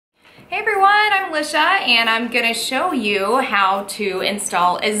Hey everyone, I'm Lisha and I'm gonna show you how to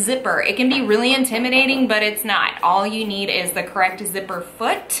install a zipper. It can be really intimidating, but it's not. All you need is the correct zipper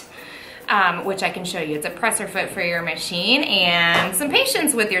foot, which I can show you. It's a presser foot for your machine, and some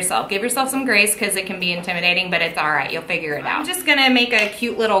patience with yourself. Give yourself some grace because it can be intimidating, but it's all right, you'll figure it out. I'm just gonna make a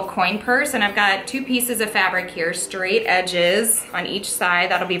cute little coin purse, and I've got 2 pieces of fabric here, straight edges on each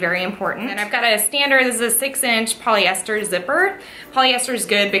side. That'll be very important. And I've got a standard, this is a 6-inch polyester zipper. Polyester is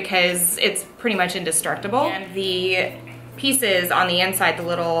good because it's pretty much indestructible. And the pieces on the inside, the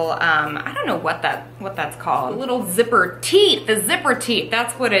little, I don't know what that's called. The little zipper teeth, the zipper teeth,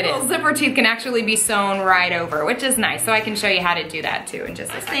 that's what it is. Zipper teeth can actually be sewn right over, which is nice. So I can show you how to do that too in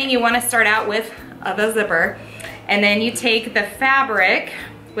just a second. You wanna start out with the zipper, and then you take the fabric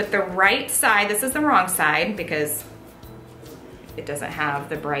with the right side. This is the wrong side because it doesn't have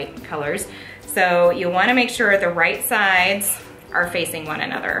the bright colors. So you wanna make sure the right sides are facing one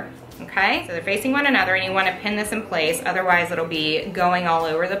another. Okay, so they're facing one another, and you want to pin this in place, otherwise it'll be going all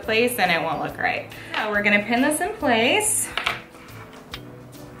over the place and it won't look right. So we're going to pin this in place.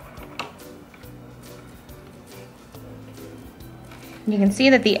 You can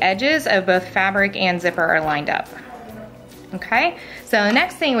see that the edges of both fabric and zipper are lined up. Okay, so the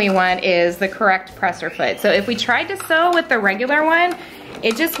next thing we want is the correct presser foot. So if we tried to sew with the regular one,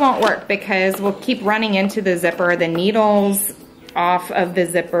 it just won't work because we'll keep running into the zipper, the needles off of the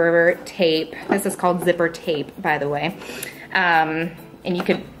zipper tape. This is called zipper tape, by the way. And you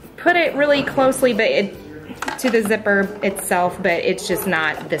could put it really closely to the zipper itself, but it's just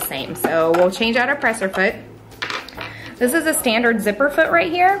not the same. So we'll change out our presser foot. This is a standard zipper foot right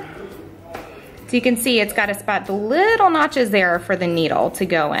here. So you can see it's got a spot, the little notches there for the needle to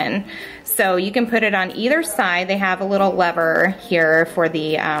go in. So you can put it on either side. They have a little lever here for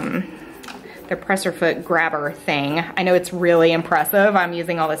the presser foot grabber thing. I know it's really impressive. I'm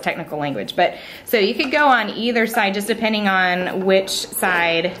using all this technical language, but so you could go on either side just depending on which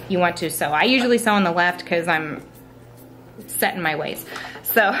side you want to sew. I usually sew on the left because I'm set in my ways.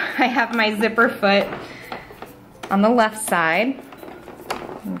 So I have my zipper foot on the left side.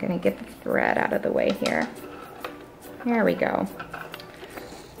 I'm gonna get the thread out of the way here. There we go.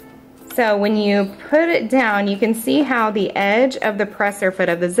 So when you put it down, you can see how the edge of the presser foot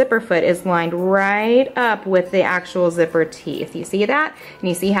of the zipper foot is lined right up with the actual zipper teeth. You see that? And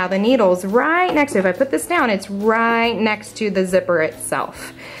you see how the needle's right next to it. If I put this down, it's right next to the zipper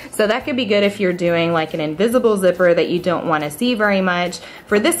itself. So that could be good if you're doing like an invisible zipper that you don't want to see very much.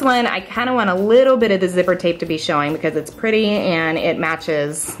 For this one, I kind of want a little bit of the zipper tape to be showing because it's pretty and it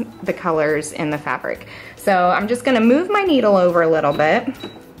matches the colors in the fabric. So I'm just going to move my needle over a little bit.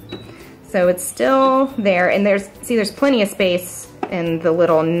 So it's still there, and there's plenty of space in the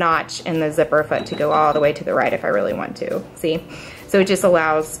little notch in the zipper foot to go all the way to the right if I really want to, see? So it just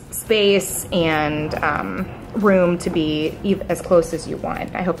allows space and room to be as close as you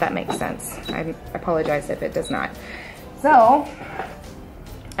want. I hope that makes sense. I apologize if it does not. So,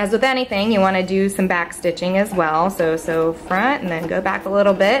 as with anything, you want to do some back stitching as well. So front and then go back a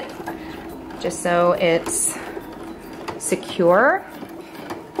little bit, just so it's secure.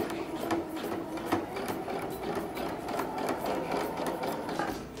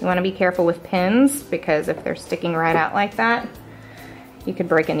 You want to be careful with pins because if they're sticking right out like that, you could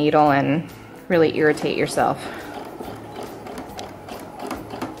break a needle and really irritate yourself.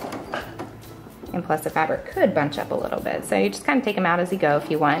 And plus the fabric could bunch up a little bit. So you just kind of take them out as you go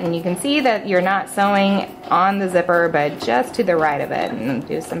if you want. And you can see that you're not sewing on the zipper, but just to the right of it. And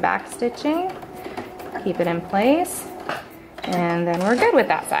do some back stitching, keep it in place, and then we're good with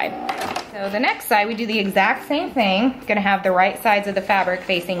that side. So the next side, we do the exact same thing. Gonna have the right sides of the fabric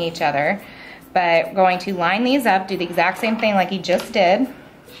facing each other, but going to line these up, do the exact same thing like you just did.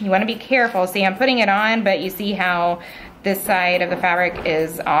 You wanna be careful. See, I'm putting it on, but you see how this side of the fabric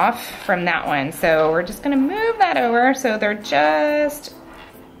is off from that one. So we're just gonna move that over so they're just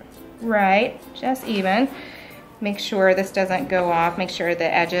right, just even. Make sure this doesn't go off. Make sure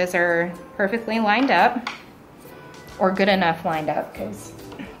the edges are perfectly lined up, or good enough lined up, because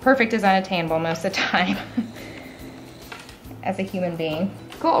perfect is unattainable most of the time as a human being.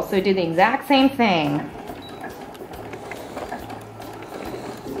 Cool, so do the exact same thing.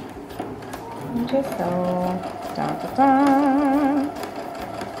 And just so, dun, dun, dun.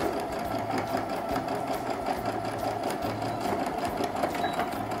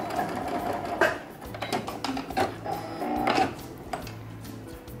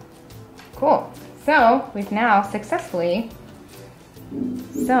 Cool, so we've now successfully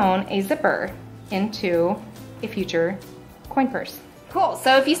sewn a zipper into a future coin purse. Cool,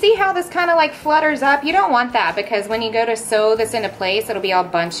 so if you see how this kind of like flutters up, you don't want that because when you go to sew this into place, it'll be all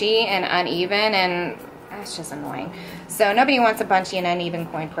bunchy and uneven, and that's just annoying. So nobody wants a bunchy and uneven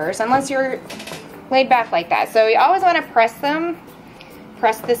coin purse unless you're laid back like that. So you always want to press them,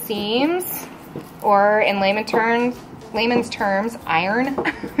 press the seams, or in layman's terms, iron.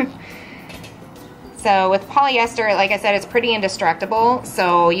 So with polyester, like I said, it's pretty indestructible,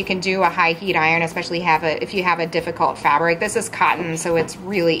 so you can do a high heat iron, especially if you have a difficult fabric. This is cotton, so it's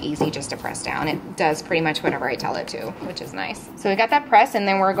really easy just to press down. It does pretty much whatever I tell it to, which is nice. So we got that press, and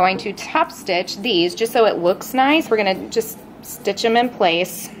then we're going to top stitch these just so it looks nice. We're gonna just stitch them in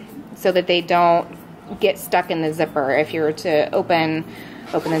place so that they don't get stuck in the zipper. If you were to open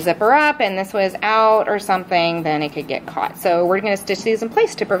the zipper up and this was out or something, then it could get caught. So we're gonna stitch these in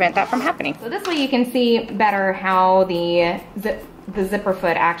place to prevent that from happening. So this way you can see better how the zipper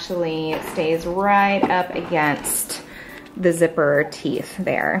foot actually stays right up against the zipper teeth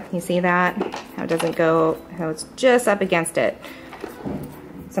there. You see that? How it doesn't go, how it's just up against it.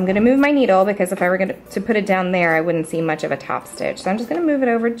 So I'm gonna move my needle because if I were to put it down there, I wouldn't see much of a top stitch. So I'm just gonna move it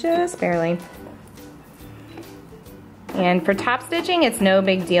over just barely. And for top stitching, it's no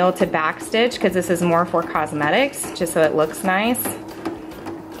big deal to back stitch because this is more for cosmetics, just so it looks nice.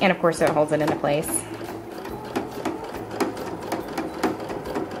 And of course it holds it into place.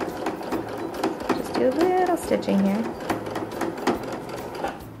 Just do a little stitching here.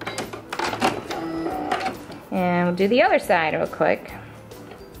 And we'll do the other side real quick.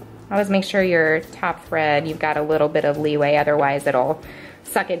 Always make sure your top thread, you've got a little bit of leeway, otherwise it'll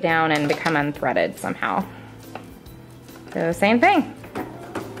suck it down and become unthreaded somehow. So same thing.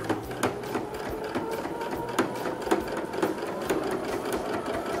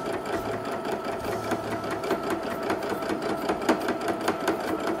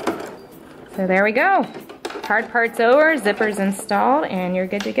 So there we go. Hard part's over, zipper's installed, and you're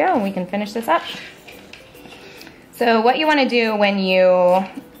good to go. We can finish this up. So what you want to do when you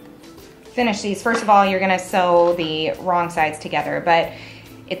finish these, first of all, you're going to sew the wrong sides together, but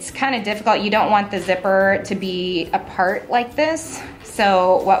it's kind of difficult. You don't want the zipper to be apart like this.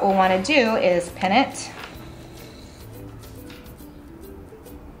 So what we'll want to do is pin it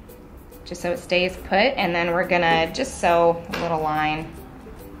just so it stays put, and then we're gonna just sew a little line.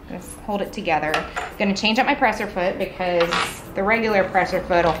 Just hold it together. I'm gonna change up my presser foot because the regular presser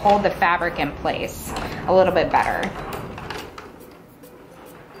foot will hold the fabric in place a little bit better.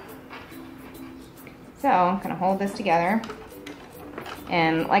 So I'm gonna hold this together.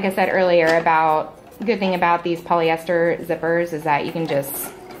 And like I said earlier, good thing about these polyester zippers is that you can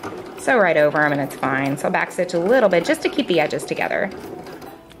just sew right over them and it's fine. So I'll back stitch a little bit just to keep the edges together.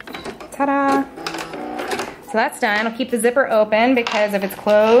 Ta-da! So that's done. I'll keep the zipper open because if it's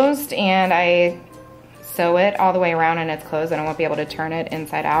closed and I sew it all the way around and it's closed, then I won't be able to turn it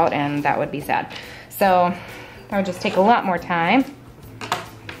inside out, and that would be sad. So that would just take a lot more time.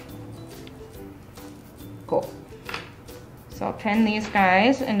 Cool. So I'll pin these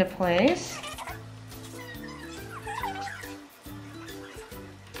guys into place.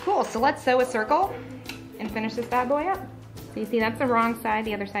 Cool, so let's sew a circle and finish this bad boy up. So you see that's the wrong side,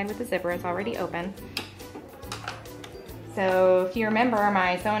 the other side with the zipper is already open. So if you remember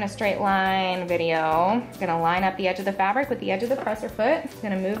my sew in a straight line video, I'm gonna line up the edge of the fabric with the edge of the presser foot. I'm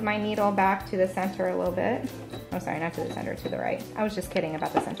gonna move my needle back to the center a little bit. Oh, sorry, not to the center, to the right. I was just kidding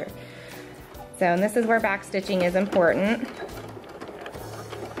about the center. So, and this is where back stitching is important,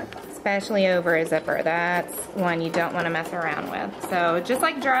 especially over a zipper. That's one you don't want to mess around with. So just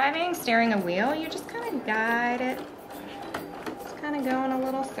like driving, steering a wheel, you just kind of guide it. Just kind of go in a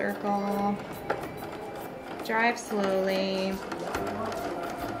little circle. Drive slowly.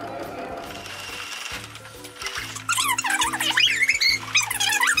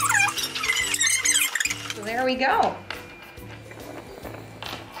 So there we go.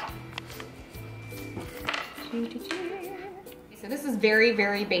 So this is very,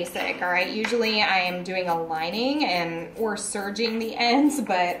 very basic, all right? Usually I am doing a lining or serging the ends,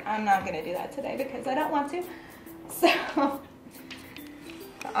 but I'm not gonna do that today because I don't want to. So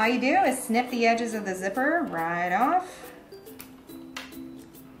all you do is snip the edges of the zipper right off.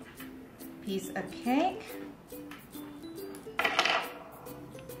 Piece of cake.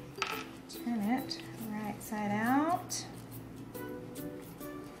 Turn it right side out.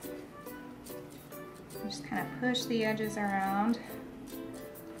 Just kind of push the edges around.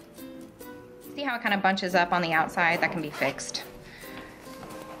 See how it kind of bunches up on the outside? That can be fixed.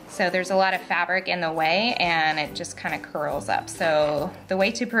 So there's a lot of fabric in the way and it just kind of curls up. So the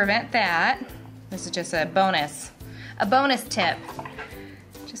way to prevent that, this is just a bonus tip.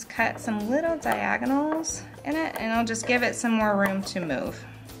 Just cut some little diagonals in it, and I'll just give it some more room to move.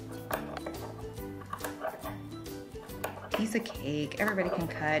 Piece of cake, everybody can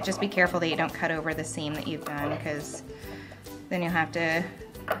cut. Just be careful that you don't cut over the seam that you've done, because then you'll have to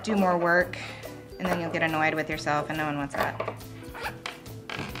do more work and then you'll get annoyed with yourself, and no one wants that.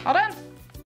 All done.